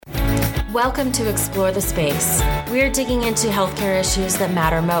Welcome to Explore the Space. We're digging into healthcare issues that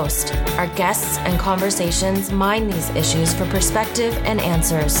matter most. Our guests and conversations mine these issues for perspective and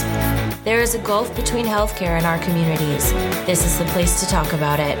answers. There is a gulf between healthcare and our communities. This is the place to talk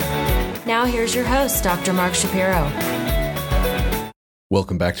about it. Now here's your host, Dr. Mark Shapiro.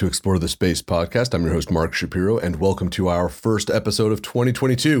 Welcome back to Explore the Space podcast. I'm your host, Mark Shapiro, and welcome to our first episode of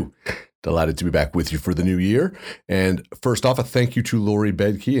 2022. Delighted to be back with you for the new year. And first off, a thank you to Lori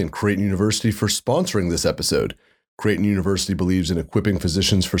Bedke and Creighton University for sponsoring this episode. Creighton University believes in equipping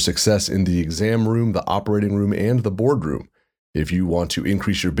physicians for success in the exam room, the operating room, and the boardroom. If you want to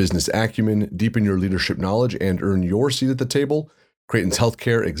increase your business acumen, deepen your leadership knowledge, and earn your seat at the table, Creighton's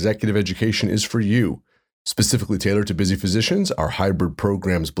healthcare executive education is for you. Specifically tailored to busy physicians, our hybrid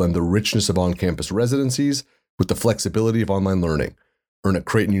programs blend the richness of on-campus residencies with the flexibility of online learning. Earn a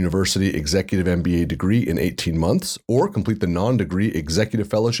Creighton University Executive MBA degree in 18 months or complete the non-degree Executive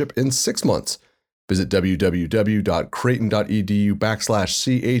Fellowship in 6 months. Visit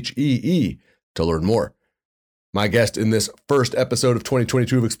www.creighton.edu/CHEE to learn more. My guest in this first episode of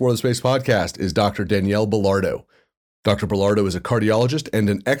 2022 of Explore the Space podcast is Dr. Danielle Belardo. Dr. Belardo is a cardiologist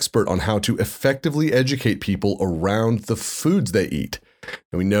and an expert on how to effectively educate people around the foods they eat.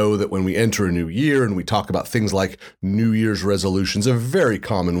 And we know that when we enter a new year and we talk about things like New Year's resolutions, a very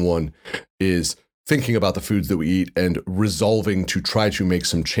common one is thinking about the foods that we eat and resolving to try to make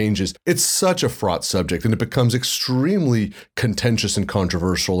some changes. It's such a fraught subject and it becomes extremely contentious and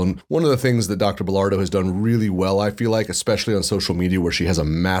controversial. And one of the things that Dr. Belardo has done really well, I feel like, especially on social media where she has a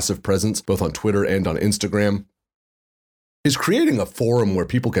massive presence, both on Twitter and on Instagram, is creating a forum where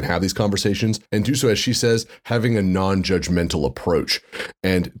people can have these conversations and do so, as she says, having a non-judgmental approach.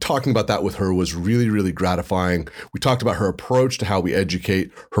 And talking about that with her was really, really gratifying. We talked about her approach to how we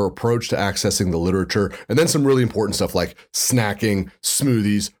educate, her approach to accessing the literature, and then some really important stuff like snacking,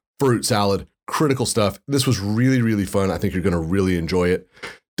 smoothies, fruit salad, critical stuff. This was really, really fun. I think you're going to really enjoy it.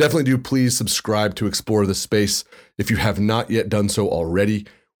 Definitely do please subscribe to Explore the Space if you have not yet done so already.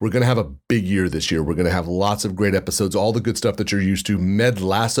 We're going to have a big year this year. We're going to have lots of great episodes, all the good stuff that you're used to. Med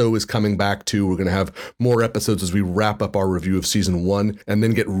Lasso is coming back too. We're going to have more episodes as we wrap up our review of season 1 and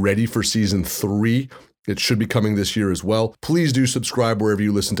then get ready for season 3. It should be coming this year as well. Please do subscribe wherever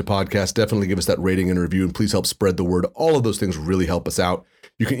you listen to podcasts. Definitely give us that rating and review, and please help spread the word. All of those things really help us out.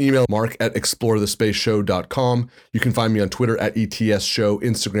 You can email mark@explorethespaceshow.com. You can find me on Twitter @ETSShow,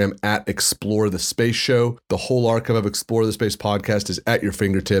 Instagram @ExploreTheSpaceShow. The whole archive of Explore the Space podcast is at your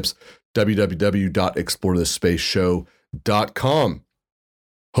fingertips, www.explorethespaceshow.com.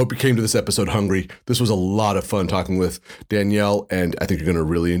 Hope you came to this episode hungry. This was a lot of fun talking with Danielle, and I think you're going to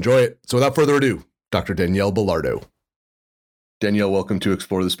really enjoy it. So without further ado, Dr. Danielle Belardo. Danielle, welcome to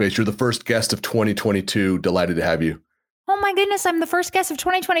Explore the Space. You're the first guest of 2022. Delighted to have you. Oh my goodness, I'm the first guest of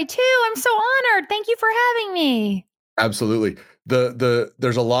 2022. I'm so honored. Thank you for having me. Absolutely.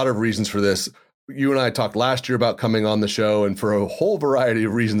 There's a lot of reasons for this. You and I talked last year about coming on the show, and for a whole variety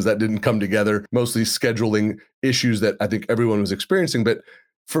of reasons that didn't come together, mostly scheduling issues that I think everyone was experiencing. But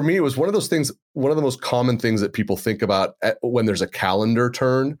for me, it was one of those things, one of the most common things that people think about when there's a calendar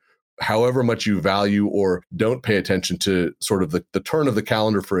turn. However much you value or don't pay attention to sort of the turn of the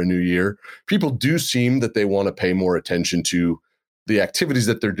calendar for a new year, people do seem that they want to pay more attention to the activities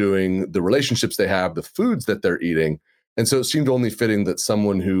that they're doing, the relationships they have, the foods that they're eating. And so it seemed only fitting that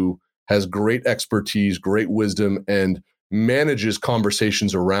someone who has great expertise, great wisdom, and manages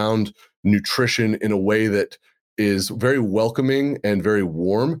conversations around nutrition in a way that is very welcoming and very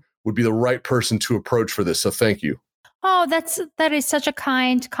warm would be the right person to approach for this. So thank you. Oh, that is such a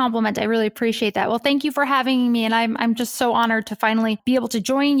kind compliment. I really appreciate that. Well, thank you for having me. And I'm just so honored to finally be able to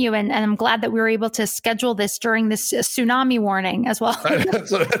join you. And I'm glad that we were able to schedule this during this tsunami warning as well.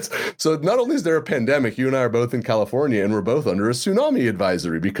 So not only is there a pandemic, you and I are both in California and we're both under a tsunami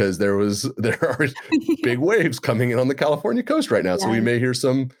advisory because there are big waves coming in on the California coast right now. So we may hear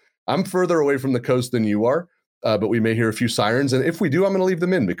I'm further away from the coast than you are. But we may hear a few sirens. And if we do, I'm going to leave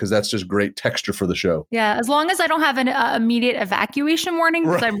them in because that's just great texture for the show. Yeah, as long as I don't have an immediate evacuation warning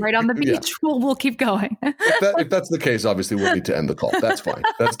because I'm right on the beach, we'll keep going. If that's the case, obviously we'll need to end the call. That's fine.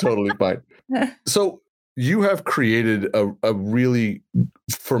 That's totally fine. So you have created a really,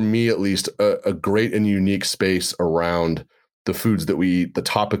 for me at least, a great and unique space around the foods that we eat, the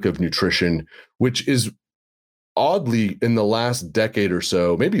topic of nutrition, which is oddly in the last decade or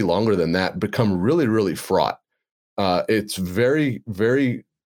so, maybe longer than that, become really, really fraught. It's very, very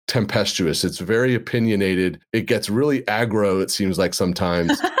tempestuous. It's very opinionated. It gets really aggro, it seems like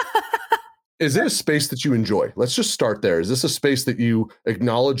sometimes. Is it a space that you enjoy? Let's just start there. Is this a space that you,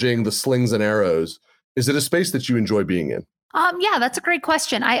 acknowledging the slings and arrows, is it a space that you enjoy being in? Yeah, that's a great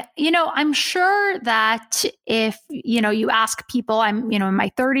question. I'm sure that if, you ask people, I'm, in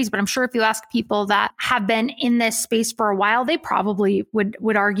my 30s, but I'm sure if you ask people that have been in this space for a while, they probably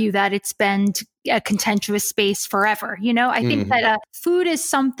would argue that it's been a contentious space forever. I think that food is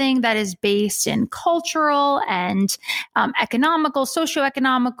something that is based in cultural and economical,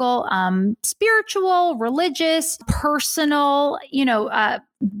 socioeconomical, spiritual, religious, personal,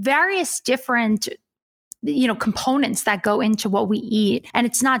 various different components that go into what we eat. And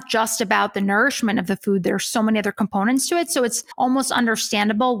it's not just about the nourishment of the food. There's so many other components to it. So it's almost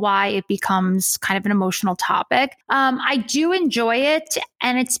understandable why it becomes kind of an emotional topic. I do enjoy it.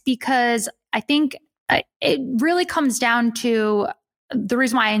 And it's because I think it really comes down to the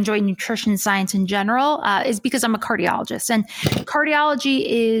reason why I enjoy nutrition science in general is because I'm a cardiologist, and cardiology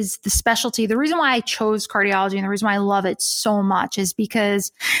is the specialty. The reason why I chose cardiology and the reason why I love it so much is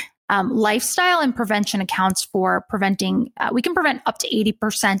because lifestyle and prevention accounts for preventing, we can prevent up to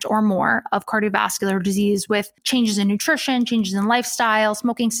 80% or more of cardiovascular disease with changes in nutrition, changes in lifestyle,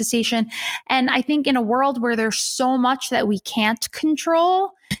 smoking cessation. And I think in a world where there's so much that we can't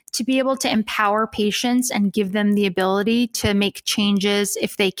control, to be able to empower patients and give them the ability to make changes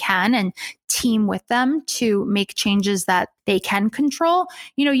if they can and team with them to make changes that they can control.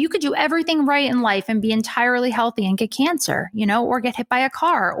 You could do everything right in life and be entirely healthy and get cancer, or get hit by a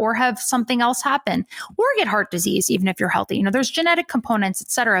car or have something else happen or get heart disease, even if you're healthy. There's genetic components, et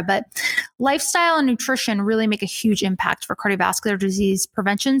cetera, but lifestyle and nutrition really make a huge impact for cardiovascular disease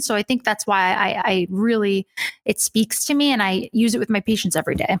prevention. So I think that's why I really, it speaks to me and I use it with my patients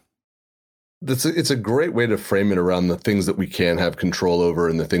every day. It's a great way to frame it around the things that we can have control over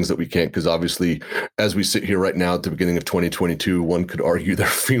and the things that we can't. Because obviously, as we sit here right now at the beginning of 2022, one could argue there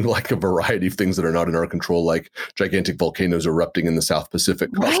feel like a variety of things that are not in our control, like gigantic volcanoes erupting in the South Pacific,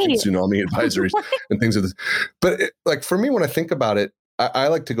 causing tsunami advisories and things of this. But for me, when I think about it, I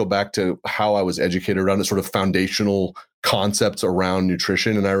like to go back to how I was educated around the sort of foundational concepts around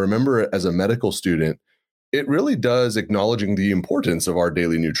nutrition. And I remember as a medical student, it really does acknowledging the importance of our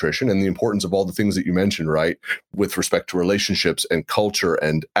daily nutrition and the importance of all the things that you mentioned, right? With respect to relationships and culture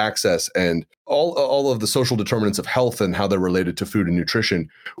and access and all of the social determinants of health and how they're related to food and nutrition.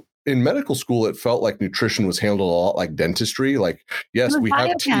 In medical school, it felt like nutrition was handled a lot like dentistry. Like, yes, we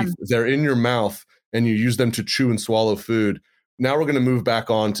have teeth, they're in your mouth and you use them to chew and swallow food. Now we're going to move back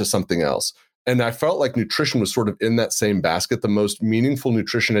on to something else. And I felt like nutrition was sort of in that same basket. The most meaningful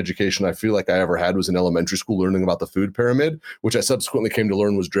nutrition education I feel like I ever had was in elementary school, learning about the food pyramid, which I subsequently came to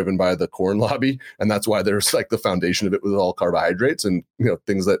learn was driven by the corn lobby. And that's why there's like the foundation of it with all carbohydrates and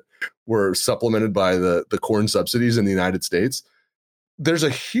things that were supplemented by the corn subsidies in the United States. There's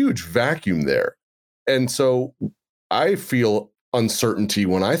a huge vacuum there. And so I feel uncertainty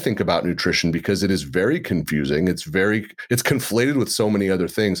when I think about nutrition because it is very confusing. It's conflated with so many other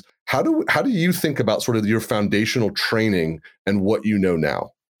things. How do you think about sort of your foundational training and what you know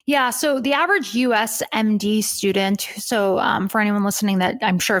now? Yeah. So the average US MD student, so for anyone listening that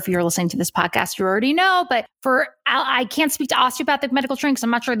I'm sure if you're listening to this podcast, you already know, but I can't speak to osteopathic medical training because I'm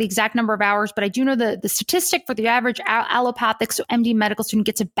not sure the exact number of hours, but I do know the statistic for the average allopathic, so MD medical student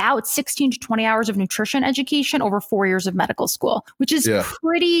gets about 16 to 20 hours of nutrition education over 4 years of medical school, which is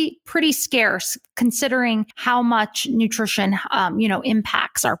pretty scarce considering how much nutrition,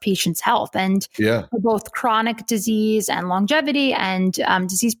 impacts our patients' health and for both chronic disease and longevity and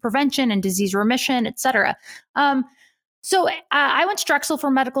disease prevention and disease remission, et cetera. So I went to Drexel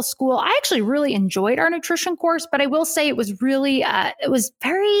for medical school. I actually really enjoyed our nutrition course, but I will say it was really, it was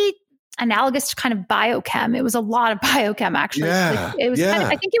very analogous to kind of biochem. It was a lot of biochem, actually. I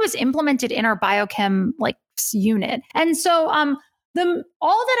think it was implemented in our biochem unit. And so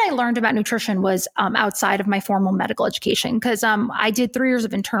all that I learned about nutrition was outside of my formal medical education because I did 3 years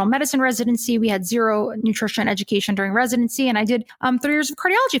of internal medicine residency. We had 0 nutrition education during residency, and I did 3 years of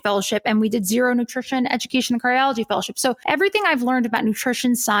cardiology fellowship, and we did 0 nutrition education and cardiology fellowship. So everything I've learned about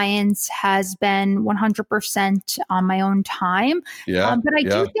nutrition science has been 100% on my own time. But I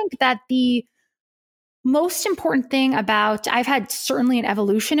do think that the most important thing I've had certainly an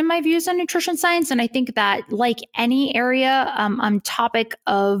evolution in my views on nutrition science. And I think that like any area topic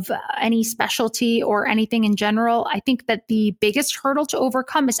of any specialty or anything in general, I think that the biggest hurdle to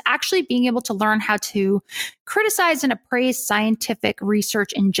overcome is actually being able to learn how to criticize and appraise scientific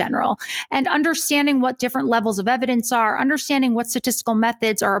research in general, and understanding what different levels of evidence are, understanding what statistical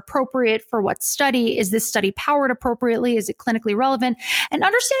methods are appropriate for what study. Is this study powered appropriately? Is it clinically relevant? And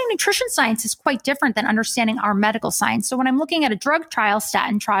understanding nutrition science is quite different than understanding our medical science. So when I'm looking at a drug trial,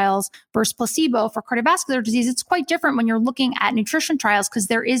 statin trials versus placebo for cardiovascular disease, it's quite different when you're looking at nutrition trials because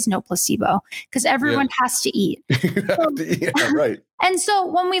there is no placebo, because everyone has to eat. Right. And so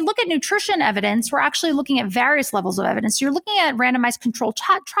when we look at nutrition evidence, we're actually looking at various levels of evidence. So you're looking at randomized controlled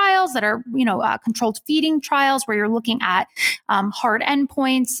trials that are, controlled feeding trials where you're looking at hard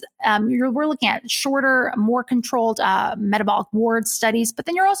endpoints. We're looking at shorter, more controlled metabolic ward studies. But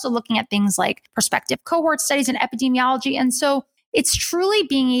then you're also looking at things like prospective cohort studies and epidemiology. And so it's truly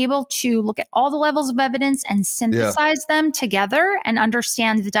being able to look at all the levels of evidence and synthesize them together and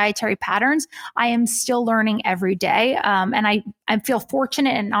understand the dietary patterns. I am still learning every day. And I feel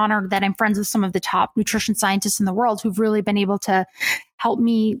fortunate and honored that I'm friends with some of the top nutrition scientists in the world who've really been able to help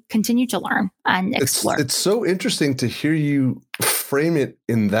me continue to learn and explore. It's so interesting to hear you frame it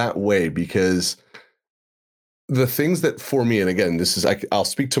in that way, because the things that for me, and again, I'll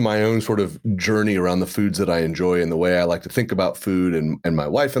speak to my own sort of journey around the foods that I enjoy and the way I like to think about food, and my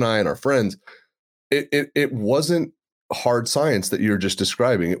wife and I and our friends, it wasn't hard science that you're just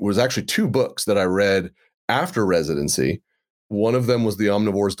describing. It was actually 2 books that I read after residency. One of them was The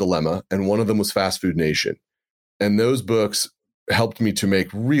Omnivore's Dilemma, and one of them was Fast Food Nation. And those books helped me to make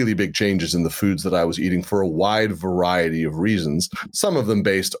really big changes in the foods that I was eating for a wide variety of reasons, some of them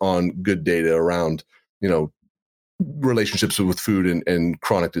based on good data around, relationships with food and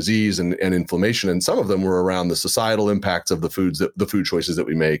chronic disease and inflammation. And some of them were around the societal impacts of the food choices that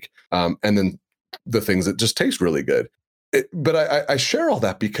we make. And then the things that just taste really good. But I share all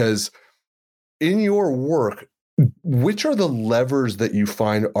that because in your work, which are the levers that you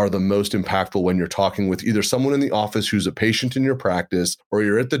find are the most impactful when you're talking with either someone in the office who's a patient in your practice, or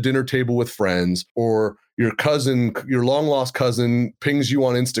you're at the dinner table with friends, or your long lost cousin pings you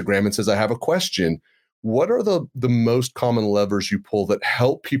on Instagram and says, I have a question? What are the most common levers you pull that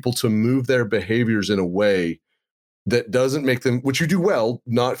help people to move their behaviors in a way that doesn't make them, which you do well,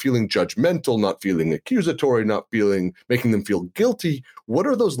 not feeling judgmental, not feeling accusatory, making them feel guilty? What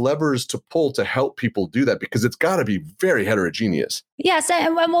are those levers to pull to help people do that? Because it's got to be very heterogeneous. Yes.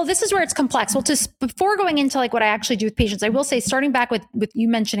 And well, this is where it's complex. Well, just before going into like what I actually do with patients, I will say, starting back with you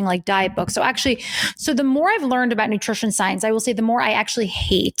mentioning like diet books. So the more I've learned about nutrition science, I will say the more I actually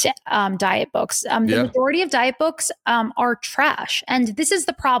hate diet books. The majority of diet books are trash. And this is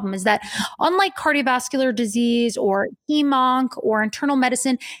the problem, is that unlike cardiovascular disease or hem-onc or internal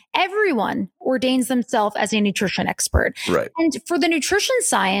medicine, everyone ordains themselves as a nutrition expert. Right. And for the nutrition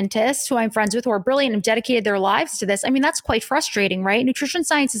scientists who I'm friends with who are brilliant and have dedicated their lives to this, I mean, that's quite frustrating, right? Nutrition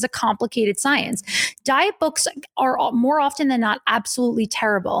science is a complicated science. Diet books are more often than not absolutely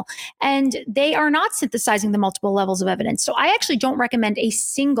terrible, and they are not synthesizing the multiple levels of evidence. So I actually don't recommend a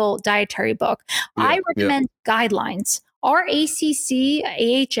single dietary book. I recommend guidelines. Our ACC,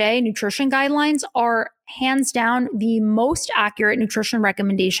 AHA nutrition guidelines are hands down the most accurate nutrition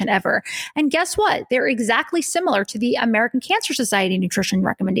recommendation ever. And guess what? They're exactly similar to the American Cancer Society nutrition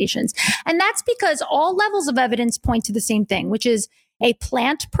recommendations. And that's because all levels of evidence point to the same thing, which is a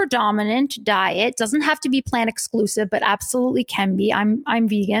plant predominant diet. Doesn't have to be plant exclusive, but absolutely can be. I'm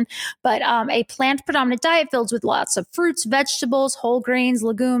vegan, but a plant predominant diet filled with lots of fruits, vegetables, whole grains,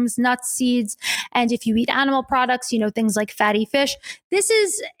 legumes, nuts, seeds. And if you eat animal products, things like fatty fish. This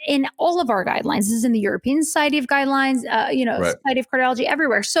is in all of our guidelines. This is in the European Society of Guidelines, right. Society of Cardiology,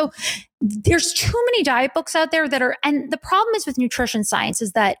 everywhere. So there's too many diet books out there that are, and the problem is with nutrition science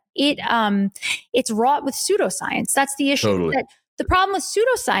is that it's wrought with pseudoscience. That's the issue. Totally. The problem with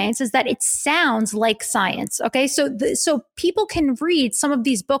pseudoscience is that it sounds like science. Okay. So people can read some of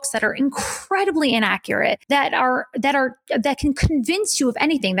these books that are incredibly inaccurate, that can convince you of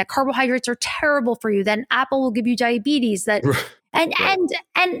anything, that carbohydrates are terrible for you, that an apple will give you diabetes, that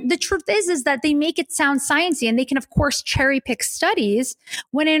and the truth is that they make it sound sciencey, and they can of course cherry pick studies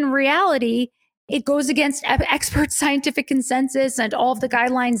when in reality it goes against expert scientific consensus and all of the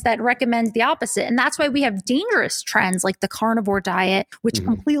guidelines that recommend the opposite. And that's why we have dangerous trends like the carnivore diet, which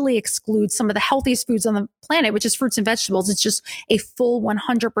completely excludes some of the healthiest foods on the planet, which is fruits and vegetables. It's just a full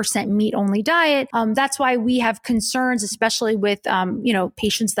 100% meat only diet. That's why we have concerns, especially with,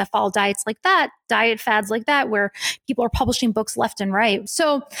 patients that follow diets like that, diet fads like that, where people are publishing books left and right.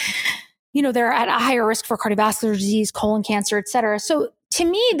 So, they're at a higher risk for cardiovascular disease, colon cancer, et cetera. So to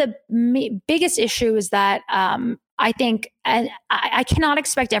me, the biggest issue is that I think, and I cannot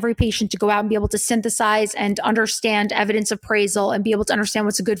expect every patient to go out and be able to synthesize and understand evidence appraisal and be able to understand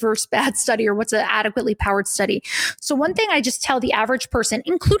what's a good versus bad study or what's an adequately powered study. So one thing I just tell the average person,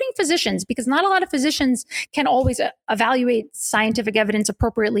 including physicians, because not a lot of physicians can always evaluate scientific evidence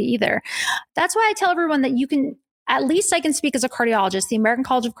appropriately either. That's why I tell everyone that you can, at least I can speak as a cardiologist, the American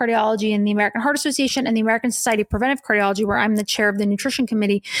College of Cardiology and the American Heart Association and the American Society of Preventive Cardiology, where I'm the chair of the nutrition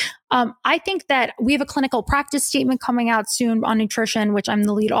committee. I think that we have a clinical practice statement coming out soon on nutrition, which I'm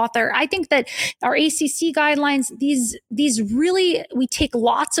the lead author. I think that our ACC guidelines, these really, we take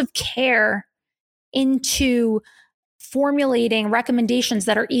lots of care into formulating recommendations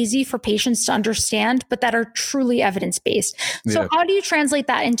that are easy for patients to understand, but that are truly evidence-based. So how do you translate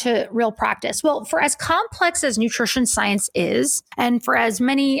that into real practice? Well, for as complex as nutrition science is, and for as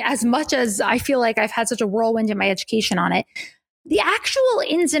much as I feel like I've had such a whirlwind in my education on it, the actual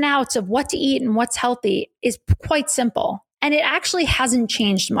ins and outs of what to eat and what's healthy is quite simple. And it actually hasn't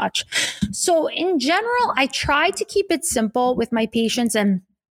changed much. So in general, I try to keep it simple with my patients, and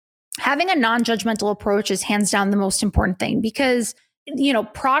having a non-judgmental approach is hands down the most important thing, because,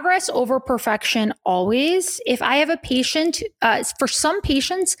 progress over perfection always. If I have a patient, for some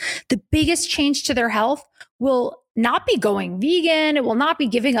patients, the biggest change to their health will not be going vegan. It will not be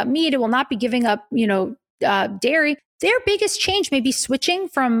giving up meat. It will not be giving up, dairy. Their biggest change may be switching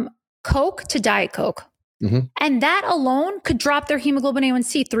from Coke to Diet Coke. Mm-hmm. And that alone could drop their hemoglobin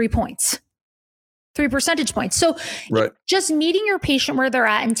A1C 3 points. 3 percentage points. So just meeting your patient where they're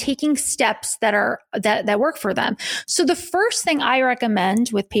at and taking steps that work for them. So the first thing I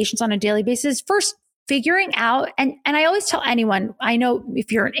recommend with patients on a daily basis, first figuring out, and I always tell anyone, I know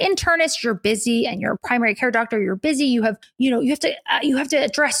if you're an internist, you're busy, and you're a primary care doctor, you're busy, you have to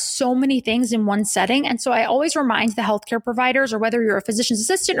address so many things in one setting. And so I always remind the healthcare providers, or whether you're a physician's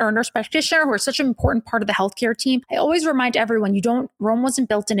assistant or a nurse practitioner who are such an important part of the healthcare team, I always remind everyone, Rome wasn't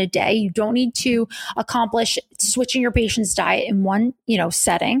built in a day. You don't need to accomplish switching your patient's diet in one,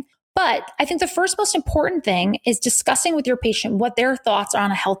 setting. But I think the first most important thing is discussing with your patient what their thoughts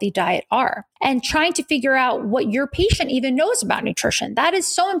on a healthy diet are, and trying to figure out what your patient even knows about nutrition. That is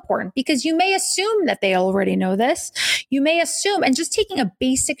so important, because you may assume that they already know this. You may assume, and just taking a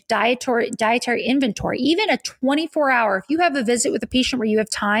basic dietary inventory, even a 24-hour, if you have a visit with a patient where you have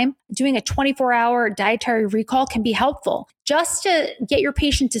time, doing a 24-hour dietary recall can be helpful, just to get your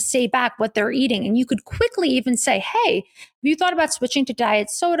patient to say back what they're eating. And you could quickly even say, hey, have you thought about switching to diet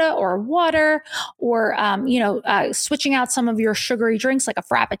soda or water, or, switching out some of your sugary drinks like a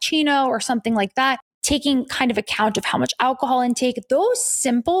Frappuccino or something like that, taking kind of account of how much alcohol intake. Those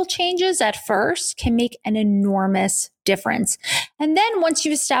simple changes at first can make an enormous difference. And then once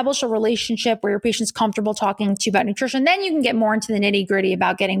you establish a relationship where your patient's comfortable talking to you about nutrition, then you can get more into the nitty gritty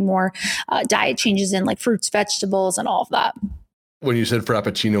about getting more diet changes in, like fruits, vegetables, and all of that. When you said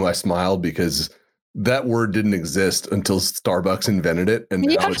Frappuccino, I smiled, because that word didn't exist until Starbucks invented it. And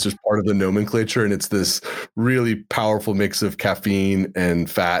now it's just part of the nomenclature. And it's this really powerful mix of caffeine and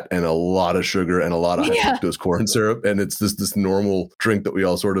fat and a lot of sugar and a lot of high fructose corn syrup. And it's this normal drink that we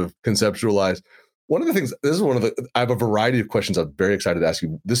all sort of conceptualize. One of the things, I have a variety of questions I'm very excited to ask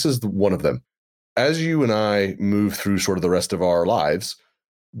you. This is one of them. As you and I move through sort of the rest of our lives,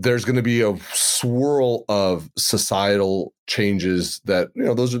 there's going to be a swirl of societal changes that,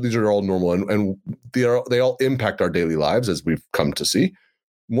 these are all normal, and they all impact our daily lives, as we've come to see.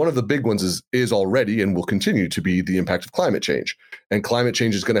 One of the big ones is already and will continue to be the impact of climate change. And climate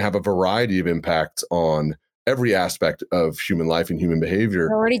change is going to have a variety of impacts on every aspect of human life and human behavior.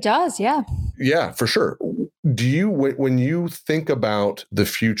 It already does, yeah. Yeah, for sure. Do you, when you think about the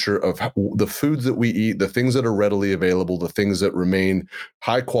future of the foods that we eat, the things that are readily available, the things that remain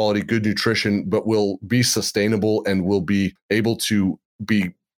high quality, good nutrition, but will be sustainable and will be able to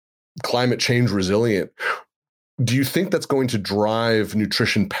be climate change resilient, do you think that's going to drive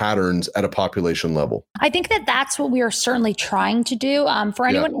nutrition patterns at a population level? I think that that's what we are certainly trying to do. For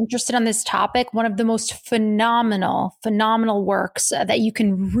anyone interested on this topic, one of the most phenomenal works that you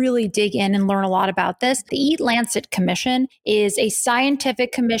can really dig in and learn a lot about this, the Eat Lancet Commission is a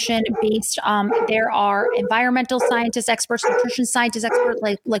scientific commission based, there are environmental scientists, experts, nutrition scientists, experts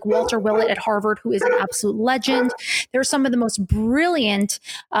like Walter Willett at Harvard, who is an absolute legend. There are some of the most brilliant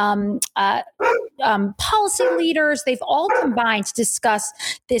policy leaders. They've all combined to discuss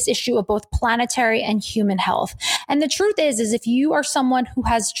this issue of both planetary and human health. And the truth is if you are someone who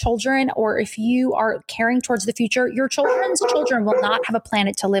has children, or if you are caring towards the future, your children's children will not have a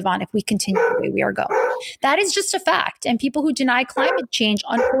planet to live on if we continue the way we are going. That is just a fact. And people who deny climate change,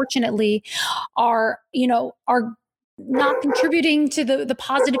 unfortunately, are not contributing to the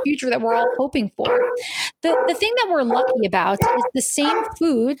positive future that we're all hoping for. The thing that we're lucky about is the same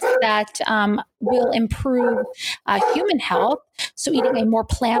foods that will improve human health. So eating a more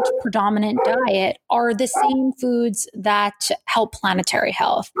plant predominant diet are the same foods that help planetary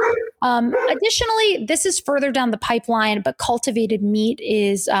health. Additionally, this is further down the pipeline, but cultivated meat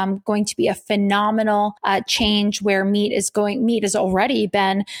is going to be a phenomenal change where meat has already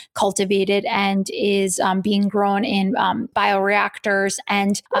been cultivated and is being grown in bioreactors.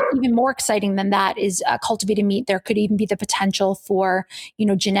 And even more exciting than that is cultivated meat. There could even be the potential for,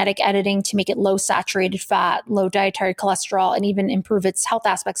 genetic editing to make it low saturated fat, low dietary cholesterol, and even improve its health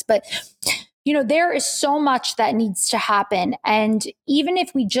aspects. But there is so much that needs to happen. And even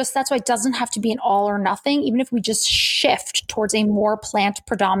if that's why it doesn't have to be an all or nothing. Even if we just shift towards a more plant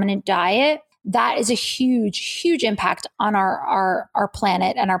predominant diet, that is a huge, huge impact on our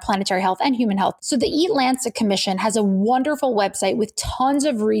planet and our planetary health and human health. So the Eat Lancet Commission has a wonderful website with tons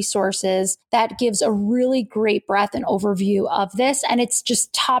of resources that gives a really great breadth and overview of this. And it's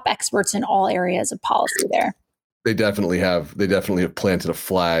just top experts in all areas of policy there. They definitely have planted a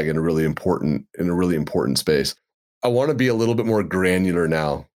flag in a really important space. I want to be a little bit more granular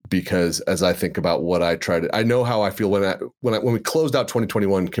now, because as I think about what I know how I feel when we closed out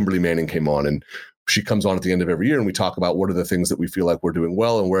 2021, Kimberly Manning came on, and she comes on at the end of every year, and we talk about what are the things that we feel like we're doing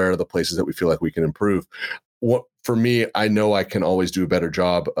well and where are the places that we feel like we can improve. For me, I know I can always do a better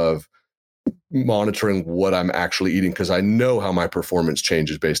job of monitoring what I'm actually eating, because I know how my performance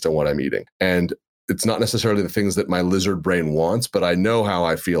changes based on what I'm eating. And it's not necessarily the things that my lizard brain wants, but I know how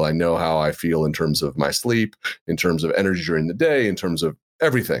I feel. I know how I feel in terms of my sleep, in terms of energy during the day, in terms of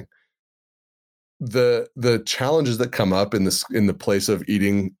everything. The challenges that come up in the place of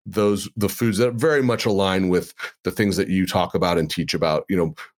eating the foods that very much align with the things that you talk about and teach about,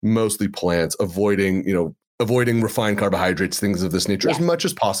 mostly plants, avoiding refined carbohydrates, things of this nature, as much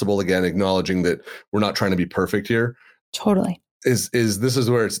as possible. Again, acknowledging that we're not trying to be perfect here. Totally. This is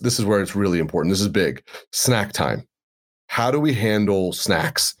where it's really important. This is big. Snack time. How do we handle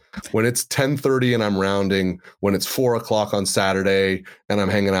snacks when it's 10:30 and I'm rounding, when it's 4:00 on Saturday and I'm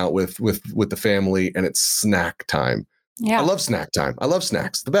hanging out with the family and it's snack time? Yeah. I love snack time. I love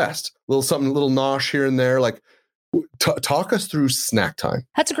snacks. The best. A little nosh here and there. Like, talk us through snack time.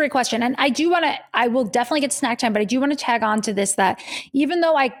 That's a great question. And I will definitely get to snack time, but I do want to tag on to this, that even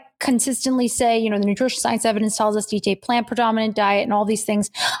though I consistently say, the nutrition science evidence tells us to eat a plant predominant diet and all these things,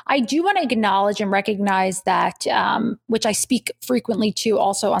 I do want to acknowledge and recognize that, which I speak frequently to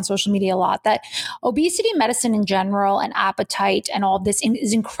also on social media a lot, that obesity medicine in general and appetite and all this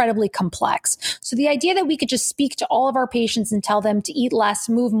is incredibly complex. So the idea that we could just speak to all of our patients and tell them to eat less,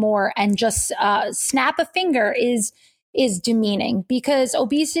 move more, and just snap a finger is demeaning, because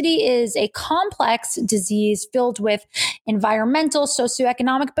obesity is a complex disease filled with environmental,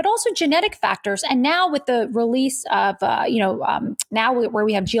 socioeconomic, but also genetic factors. And now with the release of, now where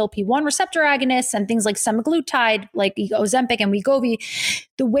we have GLP-1 receptor agonists and things like semaglutide, like Ozempic and Wegovy,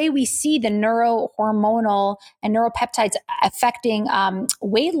 the way we see the neurohormonal and neuropeptides affecting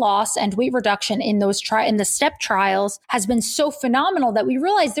weight loss and weight reduction in the STEP trials has been so phenomenal that we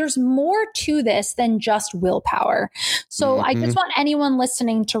realize there's more to this than just willpower. So I just want anyone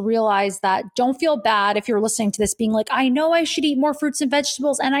listening to realize that don't feel bad if you're listening to this being like, I know I should eat more fruits and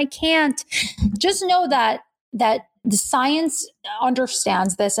vegetables and I can't. Just know that the science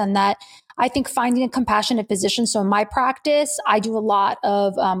understands this, and that I think finding a compassionate physician. So in my practice, I do a lot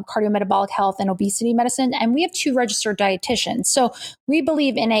of cardiometabolic health and obesity medicine, and we have 2 registered dietitians. So we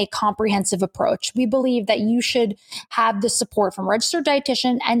believe in a comprehensive approach. We believe that you should have the support from a registered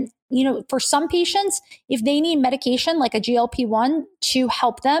dietitian. And for some patients, if they need medication like a GLP-1 to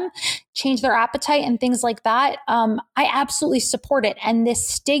help them change their appetite and things like that, I absolutely support it. And this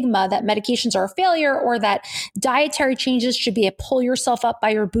stigma that medications are a failure or that dietary changes should be a pull yourself up by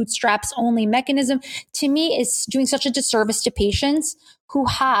your bootstraps only mechanism, to me is doing such a disservice to patients who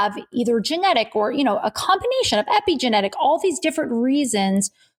have either genetic or, a combination of epigenetic, all these different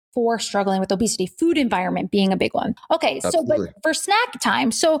reasons for struggling with obesity, food environment being a big one. Okay. Absolutely. So, but for snack time,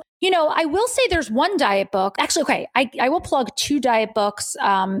 so, I will say there's one diet book. Actually, okay, I will plug 2 diet books.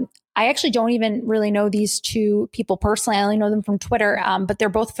 I actually don't even really know these 2 people personally. I only know them from Twitter, but they're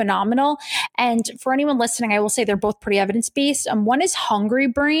both phenomenal. And for anyone listening, I will say they're both pretty evidence-based. One is Hungry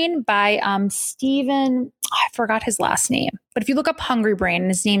Brain by Stephen, I forgot his last name. But if you look up Hungry Brain,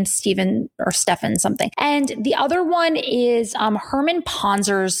 his name's Stephen or Stefan something. And the other one is Herman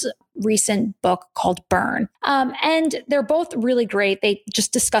Ponzer's recent book called Burn. And they're both really great. They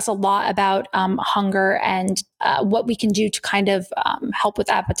just discuss a lot about hunger and what we can do to kind of help with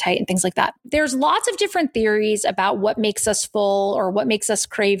appetite and things like that. There's lots of different theories about what makes us full or what makes us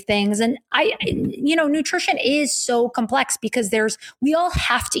crave things. And nutrition is so complex because we all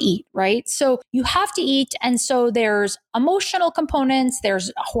have to eat, right? So you have to eat. And so there's emotional components,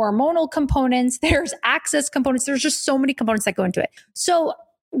 there's hormonal components, there's access components. There's just so many components that go into it. So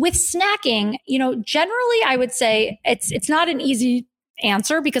with snacking, generally I would say it's not an easy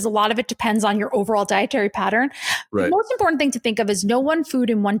answer because a lot of it depends on your overall dietary pattern. Right. The most important thing to think of is no one food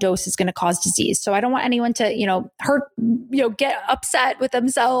in one dose is going to cause disease. So I don't want anyone to, get upset with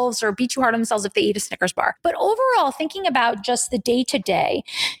themselves or be too hard on themselves if they eat a Snickers bar. But overall, thinking about just the day to day,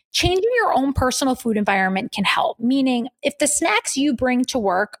 changing your own personal food environment can help. Meaning, if the snacks you bring to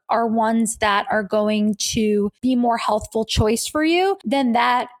work are ones that are going to be more healthful choice for you, then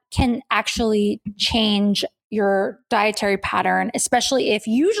that can actually change your dietary pattern, especially if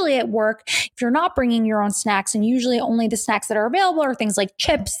usually at work, if you're not bringing your own snacks and usually only the snacks that are available are things like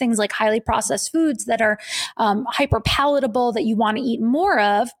chips, things like highly processed foods that are hyper palatable that you want to eat more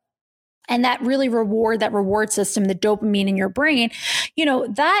of. And that reward system, the dopamine in your brain,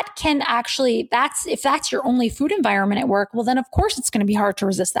 that can actually, if that's your only food environment at work, well, then of course it's going to be hard to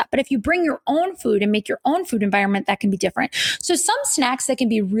resist that. But if you bring your own food and make your own food environment, that can be different. So some snacks that can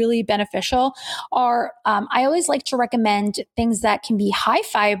be really beneficial are, I always like to recommend things that can be high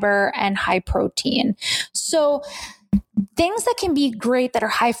fiber and high protein. So things that can be great that are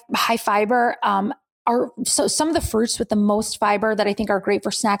high fiber, so some of the fruits with the most fiber that I think are great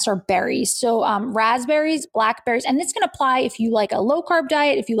for snacks are berries. So raspberries, blackberries, and it's going to apply if you like a low carb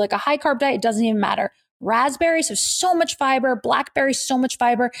diet, if you like a high carb diet, it doesn't even matter. Raspberries have so much fiber, blackberries, so much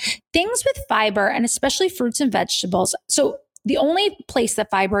fiber. Things with fiber, and especially fruits and vegetables. So the only place that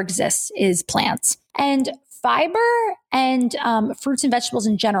fiber exists is plants. And fiber and fruits and vegetables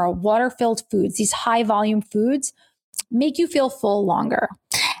in general, water-filled foods, these high volume foods, make you feel full longer.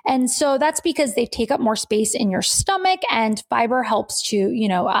 And so that's because they take up more space in your stomach, and fiber helps to,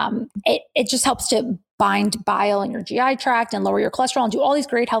 it just helps to bind bile in your GI tract and lower your cholesterol and do all these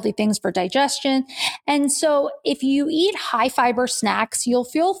great healthy things for digestion. And so if you eat high fiber snacks, you'll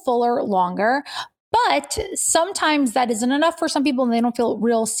feel fuller longer. But sometimes that isn't enough for some people and they don't feel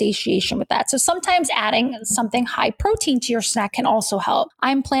real satiation with that. So sometimes adding something high protein to your snack can also help.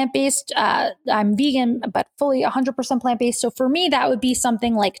 I'm plant-based. I'm vegan, but fully 100% plant-based. So for me, that would be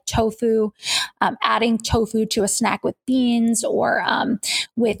something like tofu, adding tofu to a snack with beans or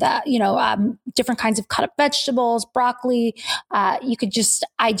with, different kinds of cut up vegetables, broccoli. I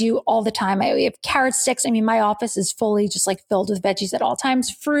do all the time. We have carrot sticks. I mean, my office is fully just like filled with veggies at all times,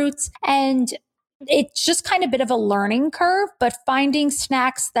 fruits, and it's just kind of a bit of a learning curve, but finding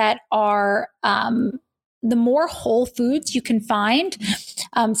snacks that are the more whole foods you can find,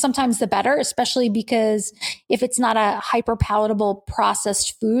 sometimes the better, especially because if it's not a hyper palatable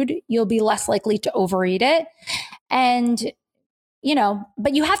processed food, you'll be less likely to overeat it. And,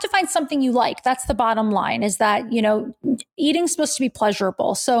 but you have to find something you like. That's the bottom line, is that, eating's supposed to be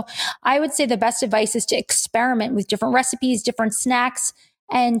pleasurable. So I would say the best advice is to experiment with different recipes, different snacks,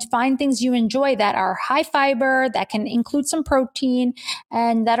 and find things you enjoy that are high fiber, that can include some protein,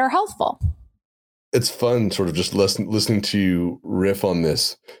 and that are healthful. It's fun sort of just listening to you riff on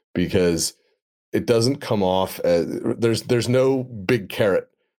this, because it doesn't come off as there's no big carrot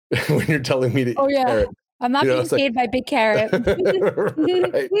when you're telling me to eat carrot. I'm not being paid by Big Carrot.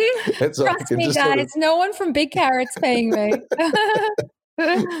 Right. So trust me, guys, no one from Big Carrot's paying me.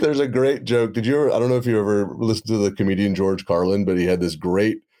 There's a great joke. I don't know if you ever listened to the comedian George Carlin, but he had this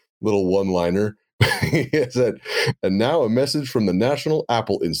great little one-liner. He said, "And now a message from the National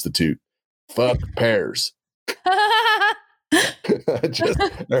Apple Institute. Fuck pears."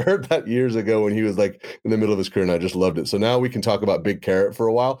 I heard that years ago when he was like in the middle of his career, and I just loved it. So now we can talk about Big Carrot for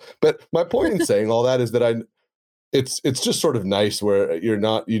a while. But my point in saying all that is that it's just sort of nice where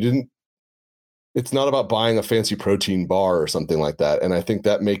it's not about buying a fancy protein bar or something like that. And I think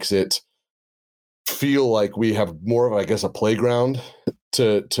that makes it feel like we have more of, I guess, a playground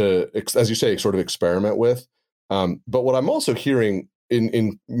to as you say, sort of experiment with. But what I'm also hearing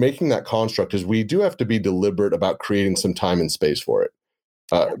in making that construct is we do have to be deliberate about creating some time and space for it.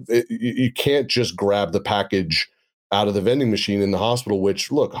 You can't just grab the package out of the vending machine in the hospital,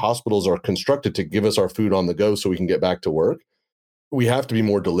 which, look, hospitals are constructed to give us our food on the go so we can get back to work. We have to be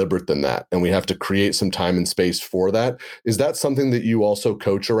more deliberate than that, and we have to create some time and space for that. Is that something that you also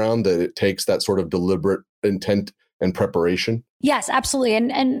coach around, that it takes that sort of deliberate intent and preparation? Yes, absolutely.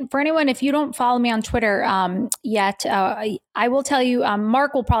 And for anyone, if you don't follow me on Twitter yet, I will tell you,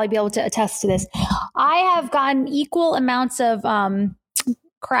 Mark will probably be able to attest to this. I have gotten equal amounts of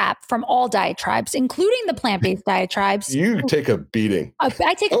crap from all diatribes, including the plant-based diatribes. You take a beating.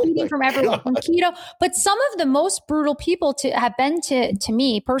 I take a beating from everyone, from keto. But some of the most brutal people have been to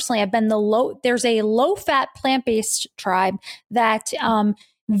me personally, have been there's a low-fat plant-based tribe that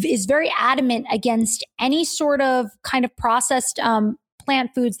is very adamant against any sort of kind of processed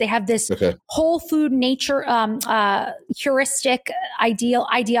plant foods. They have this whole food nature heuristic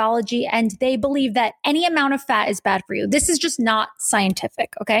ideology, and they believe that any amount of fat is bad for you. This is just not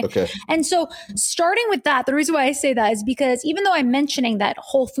scientific. Okay. And so starting with that, the reason why I say that is because even though I'm mentioning that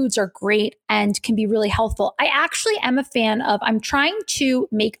whole foods are great and can be really helpful, I actually am a fan of, I'm trying to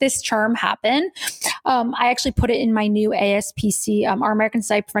make this term happen. I actually put it in my new ASPC, our American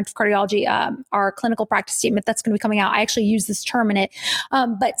Society of Preventive Cardiology, our clinical practice statement that's going to be coming out. I actually use this term in it.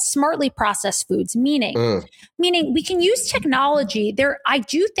 But smartly processed foods, meaning we can use technology there. I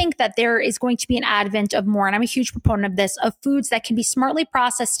do think that there is going to be an advent of more, and I'm a huge proponent of this, of foods that can be smartly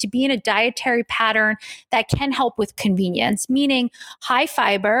processed to be in a dietary pattern that can help with convenience, meaning high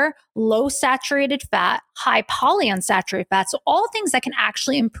fiber, low saturated fat, high polyunsaturated fat. So all things that can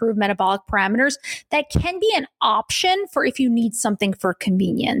actually improve metabolic parameters that can be an option for if you need something for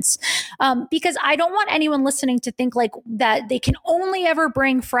convenience. Because I don't want anyone listening to think like that they can only ever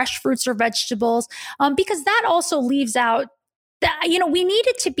bring fresh fruits or vegetables, because that also leaves out that, we need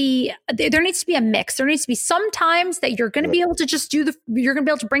it to be, there needs to be a mix. There needs to be some times that you're going to be able to just you're going to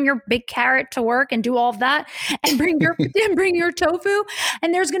be able to bring your big carrot to work and do all of that and bring your tofu.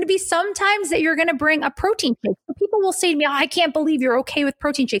 And there's going to be some times that you're going to bring a protein shake. So people will say to me, I can't believe you're okay with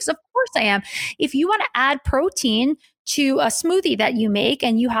protein shakes. Of course I am. If you want to add protein to a smoothie that you make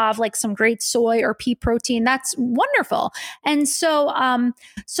and you have like some great soy or pea protein, that's wonderful. And so I am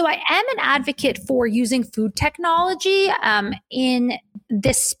an advocate for using food technology in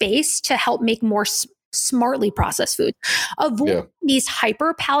this space to help make more smartly processed food. Avoid these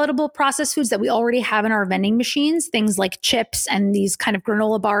hyper palatable processed foods that we already have in our vending machines, things like chips and these kind of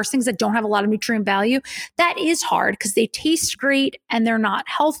granola bars, things that don't have a lot of nutrient value. That is hard because they taste great and they're not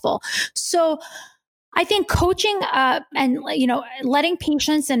healthful. So I think coaching and letting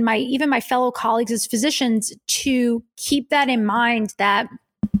patients and even my fellow colleagues as physicians to keep that in mind, that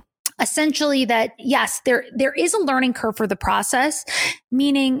essentially that yes, there is a learning curve for the process,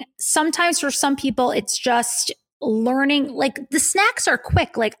 meaning sometimes for some people it's just learning, like the snacks are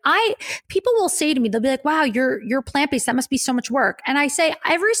quick. Like people will say to me, they'll be like, wow, you're plant-based. That must be so much work. And I say,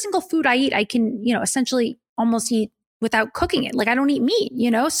 every single food I eat, I can, essentially almost eat without cooking it. Like I don't eat meat,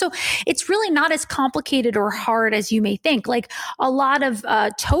 So it's really not as complicated or hard as you may think. Like a lot of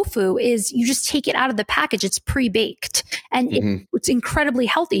tofu is you just take it out of the package. It's pre-baked and it's incredibly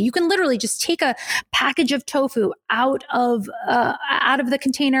healthy. You can literally just take a package of tofu out of the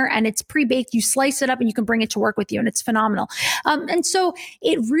container and it's pre-baked. You slice it up and you can bring it to work with you and it's phenomenal. And so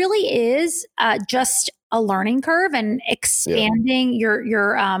it really is just a learning curve and expanding your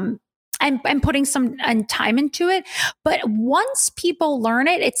I'm putting some time into it. But once people learn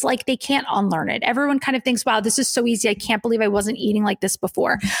it, it's like they can't unlearn it. Everyone kind of thinks, wow, this is so easy. I can't believe I wasn't eating like this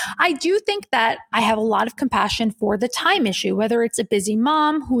before. I do think that I have a lot of compassion for the time issue, whether it's a busy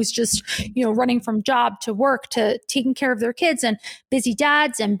mom who's just, running from job to work to taking care of their kids, and busy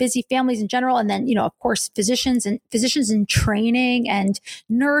dads and busy families in general. And then, of course, physicians in training and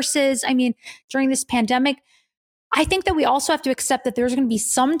nurses. I mean, during this pandemic, I think that we also have to accept that there's going to be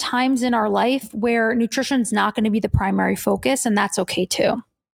some times in our life where nutrition is not going to be the primary focus, and that's okay too.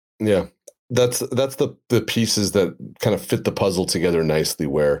 Yeah, that's the pieces that kind of fit the puzzle together nicely,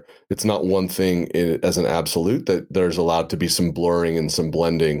 where it's not one thing as an absolute, that there's allowed to be some blurring and some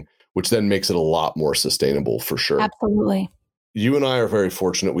blending, which then makes it a lot more sustainable for sure. Absolutely. You and I are very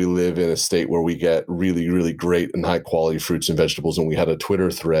fortunate. We live in a state where we get really, really great and high quality fruits and vegetables, and we had a Twitter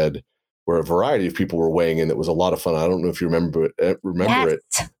thread where a variety of people were weighing in. That was a lot of fun. I don't know if you remember it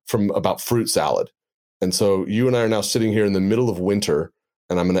from about fruit salad. And so you and I are now sitting here in the middle of winter,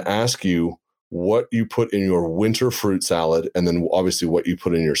 and I'm going to ask you what you put in your winter fruit salad, and then obviously what you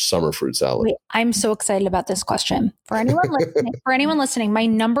put in your summer fruit salad. Wait, I'm so excited about this question. For anyone listening, my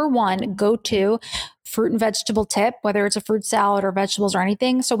number one go-to fruit and vegetable tip, whether it's a fruit salad or vegetables or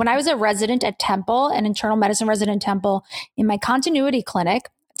anything. So when I was a resident at Temple, an internal medicine resident at Temple, in my continuity clinic,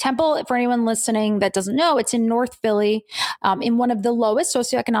 Temple, for anyone listening that doesn't know, it's in North Philly, in one of the lowest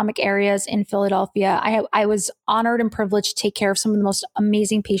socioeconomic areas in Philadelphia. I was honored and privileged to take care of some of the most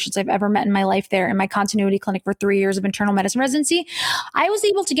amazing patients I've ever met in my life there in my continuity clinic for 3 years of internal medicine residency. I was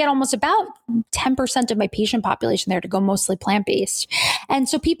able to get almost about 10% of my patient population there to go mostly plant-based. And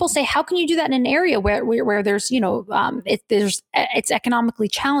so people say, how can you do that in an area where there's, it's economically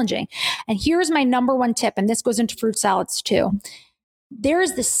challenging? And here's my number one tip, and this goes into fruit salads too. There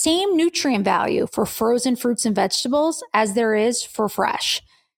is the same nutrient value for frozen fruits and vegetables as there is for fresh.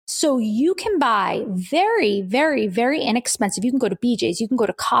 So you can buy very, very, very inexpensive. You can go to BJ's, you can go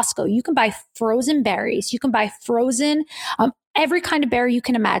to Costco, you can buy frozen berries, you can buy frozen every kind of berry you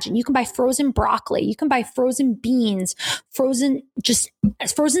can imagine. You can buy frozen broccoli, you can buy frozen beans, frozen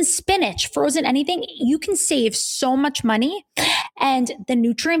spinach, frozen anything. You can save so much money and the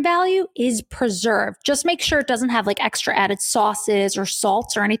nutrient value is preserved. Just make sure it doesn't have like extra added sauces or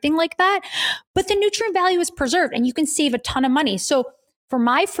salts or anything like that. But the nutrient value is preserved and you can save a ton of money. So for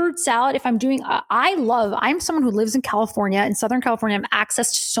my fruit salad, if I'm doing, I'm someone who lives in California, in Southern California, I have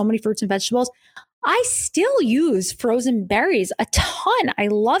access to so many fruits and vegetables. I still use frozen berries a ton. I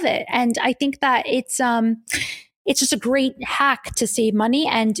love it. And I think that it's just a great hack to save money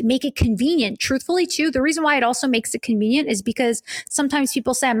and make it convenient. Truthfully, too, the reason why it also makes it convenient is because sometimes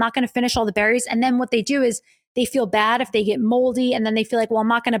people say, I'm not going to finish all the berries. And then what they do is they feel bad if they get moldy. And then they feel like, well, I'm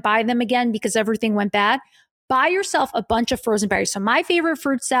not going to buy them again because everything went bad. Buy yourself a bunch of frozen berries. So my favorite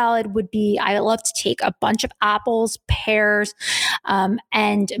fruit salad would be, I love to take a bunch of apples, pears,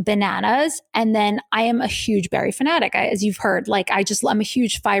 and bananas. And then I am a huge berry fanatic. As you've heard, I'm a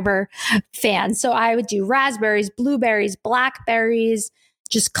huge fiber fan. So I would do raspberries, blueberries, blackberries,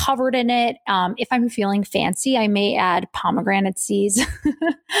 just covered in it. If I'm feeling fancy, I may add pomegranate seeds.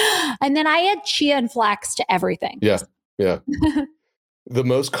 And then I add chia and flax to everything. Yeah. Yeah. The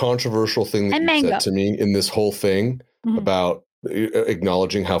most controversial thing that you said to me in this whole thing about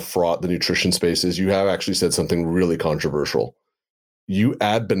acknowledging how fraught the nutrition space is, you have actually said something really controversial. You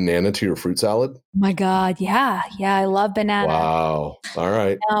add banana to your fruit salad? Oh my God. Yeah. Yeah. I love banana. Wow. All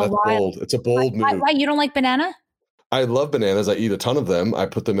right. That's bold. It's a bold move. Why you don't like banana? I love bananas. I eat a ton of them. I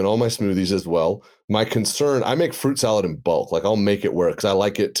put them in all my smoothies as well. My concern, I make fruit salad in bulk. Like I'll make it work because I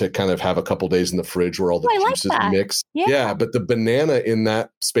like it to kind of have a couple days in the fridge where all the juices mix. Yeah. But the banana in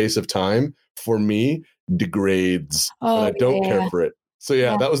that space of time for me degrades. And I don't care for it. So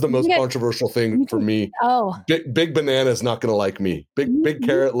that was the most controversial thing for me. Oh, big banana is not going to like me. Big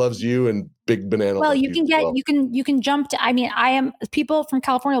carrot loves you, and big banana. Well, you can jump to. I mean, people from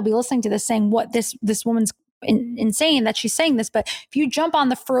California will be listening to this saying, "What this woman's insane that she's saying this." But if you jump on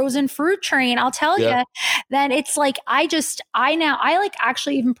the frozen fruit train, I'll tell you, then it's like I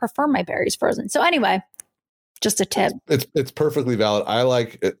actually even prefer my berries frozen. So anyway. Just a tip. It's perfectly valid. I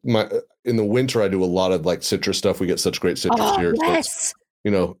like it, in the winter. I do a lot of like citrus stuff. We get such great citrus here. Yes.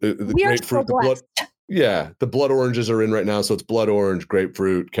 So the grapefruit, the blood oranges are in right now. So it's blood orange,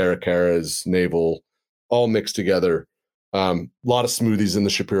 grapefruit, caracaras, navel, all mixed together. A lot of smoothies in the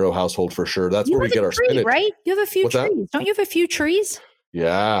Shapiro household for sure. That's where we get our spinach. Right? You have a few trees. Don't you have a few trees?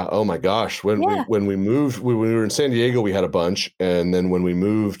 Yeah. Oh my gosh. When we moved, when we were in San Diego, we had a bunch, and then when we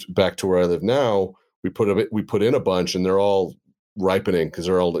moved back to where I live now, we put in a bunch, and they're all ripening because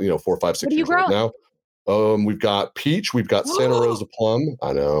they're all 4, 5, 6 years old now. We've got peach, we've got Santa Rosa plum.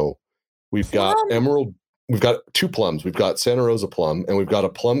 I know. We've got emerald. We've got 2 plums. We've got Santa Rosa plum, and we've got a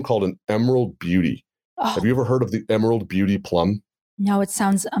plum called an Emerald Beauty. Oh. Have you ever heard of the Emerald Beauty plum? No, it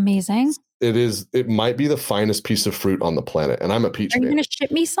sounds amazing. It is. It might be the finest piece of fruit on the planet, and I'm a peach fan. Are you going to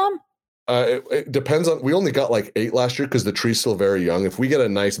ship me some? It depends on. We only got like 8 last year because the tree's still very young. If we get a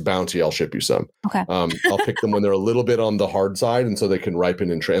nice bounty, I'll ship you some. Okay. I'll pick them when they're a little bit on the hard side, and so they can ripen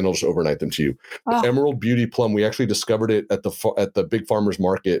and I'll just overnight them to you. The Emerald Beauty plum. We actually discovered it at the Big Farmers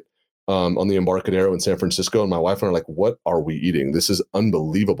Market on the Embarcadero in San Francisco, and my wife and I are like, "What are we eating? This is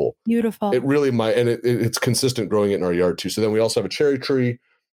unbelievable." Beautiful. It really might, and it's consistent growing it in our yard too. So then we also have a cherry tree.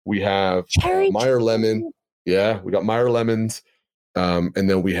 We have Meyer lemon. Yeah, we got Meyer lemons. And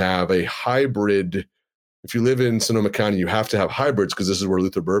then we have a hybrid. If you live in Sonoma County, you have to have hybrids because this is where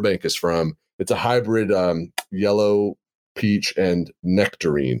Luther Burbank is from. It's a hybrid yellow peach and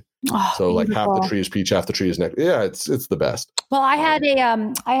nectarine. Oh, so like beautiful. Half the tree is peach, half the tree is nectarine. Yeah, it's the best. Well,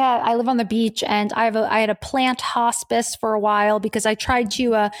 I live on the beach, and I had a plant hospice for a while because I tried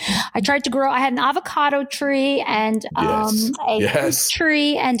to grow. I had an avocado tree and a fruit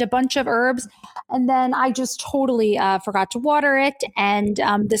tree and a bunch of herbs. And then I just totally forgot to water it. And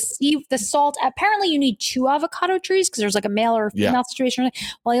the salt, apparently you need 2 avocado trees because there's like a male or a female situation.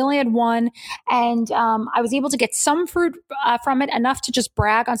 Well, I only had 1. And I was able to get some fruit from it, enough to just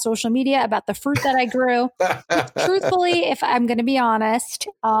brag on social media about the fruit that I grew. Truthfully, if I'm going to be honest,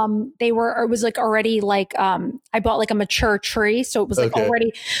 it was like already like, I bought like a mature tree. So it was like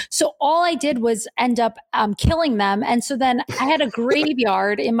already. So all I did was end up killing them. And so then I had a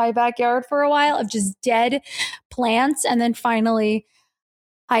graveyard in my backyard for a while of just dead plants. And then finally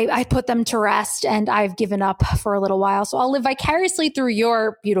I put them to rest, and I've given up for a little while. So I'll live vicariously through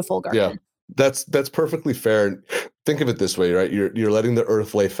your beautiful garden. Yeah, that's perfectly fair. Think of it this way, right? You're letting the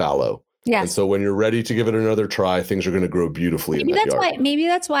earth lay fallow. Yes. And so when you're ready to give it another try, things are going to grow beautifully in that yard. Maybe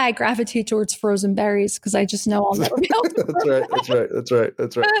that's why I gravitate towards frozen berries, because I just know I'll never be able to.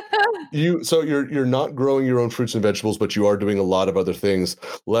 That's right. So you're not growing your own fruits and vegetables, but you are doing a lot of other things.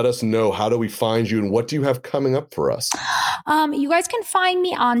 Let us know, how do we find you, and what do you have coming up for us? You guys can find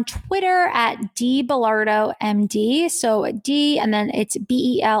me on Twitter at dbelardo.md. So D, and then it's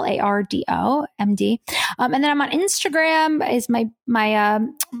BELARDO MD. And then I'm on Instagram is my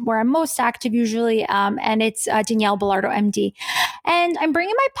where I'm most active usually. And it's Danielle Belardo MD. And I'm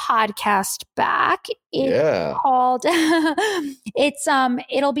bringing my podcast back. It's called,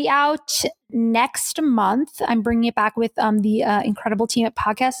 it'll be out next month. I'm bringing it back with the incredible team at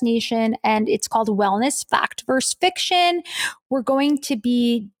Podcast Nation, and it's called Wellness Fact vs. Fiction. We're going to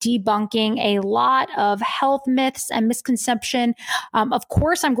be debunking a lot of health myths and misconception. Of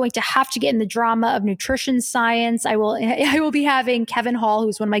course, I'm going to have to get in the drama of nutrition science. I will be having Kevin Hall,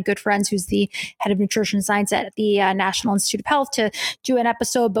 who's one of my good friends, who's the head of nutrition science at the National Institute of Health, to do an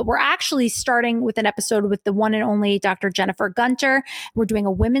episode. But we're actually starting with an episode with the one and only Dr. Jennifer Gunter. We're doing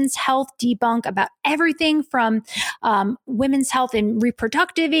a women's health debunk about everything from women's health in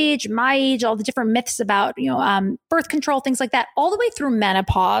reproductive age, my age, all the different myths about birth control, things like that, all the way through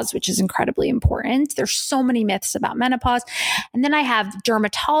menopause, which is incredibly important. There's so many myths about menopause. And then I have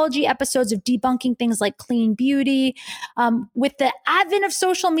dermatology episodes of debunking things like clean beauty. With the advent of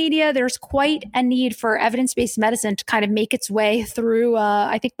social media, there's quite a need for evidence-based medicine to kind of make its way through,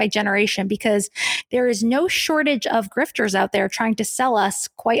 I think, my generation, because there is no shortage of grifters out there trying to sell us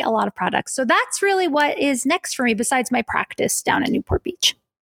quite a lot of products. So that's really what is next for me, besides my practice down in Newport Beach.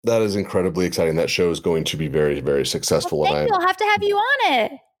 That is incredibly exciting. That show is going to be very, very successful. Well, thank you. I'll have to have you on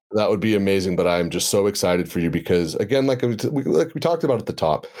it. That would be amazing, but I'm just so excited for you because, again, like we talked about at the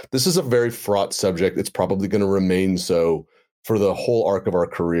top, this is a very fraught subject. It's probably going to remain so for the whole arc of our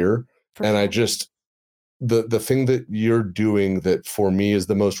career. And I just, the thing that you're doing that for me is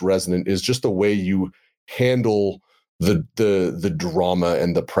the most resonant is just the way you handle the drama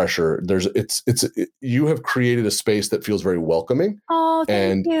and the pressure. You have created a space that feels very welcoming. Oh,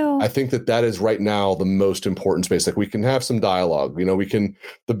 thank you. I think that is right now the most important space. Like, we can have some dialogue.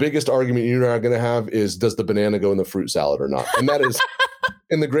 The biggest argument you and I are going to have is, does the banana go in the fruit salad or not? And that is,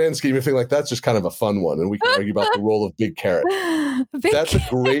 in the grand scheme of things, like, that's just kind of a fun one. And we can argue about the role of big carrot. That's a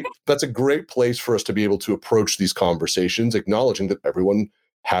great place for us to be able to approach these conversations, acknowledging that everyone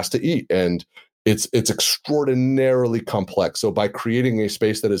has to eat. And it's extraordinarily complex. So by creating a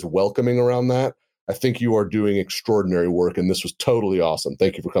space that is welcoming around that, I think you are doing extraordinary work. And this was totally awesome.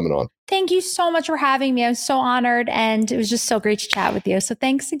 Thank you for coming on. Thank you so much for having me. I was so honored, and it was just so great to chat with you. So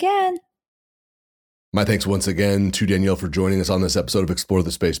thanks again. My thanks once again to Danielle for joining us on this episode of Explore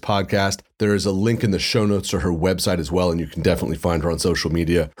the Space podcast. There is a link in the show notes to her website as well, and you can definitely find her on social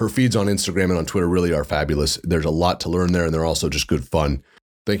media. Her feeds on Instagram and on Twitter really are fabulous. There's a lot to learn there, and they're also just good fun.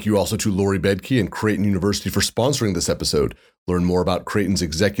 Thank you also to Lori Bedke and Creighton University for sponsoring this episode. Learn more about Creighton's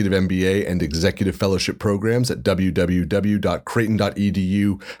Executive MBA and Executive Fellowship programs at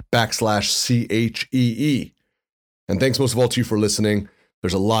www.creighton.edu/CHEE. And thanks most of all to you for listening.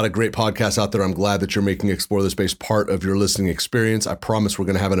 There's a lot of great podcasts out there. I'm glad that you're making Explore the Space part of your listening experience. I promise we're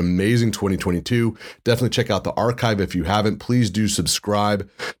going to have an amazing 2022. Definitely check out the archive if you haven't. Please do subscribe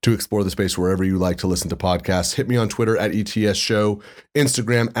to Explore the Space wherever you like to listen to podcasts. Hit me on Twitter at ETS Show,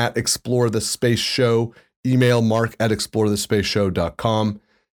 Instagram at Explore the Space Show, email mark@explorethespaceshow.com.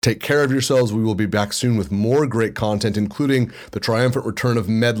 Take care of yourselves. We will be back soon with more great content, including the triumphant return of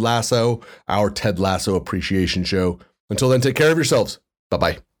Med Lasso, our Ted Lasso appreciation show. Until then, take care of yourselves.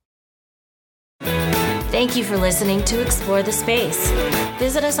 Bye-bye. Thank you for listening to Explore the Space.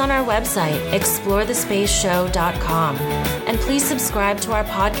 Visit us on our website, explorethespaceshow.com. And please subscribe to our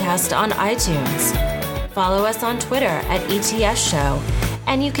podcast on iTunes. Follow us on Twitter at ETS Show.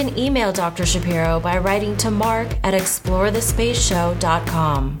 And you can email Dr. Shapiro by writing to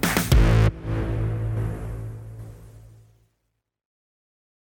mark@explorethespaceshow.com.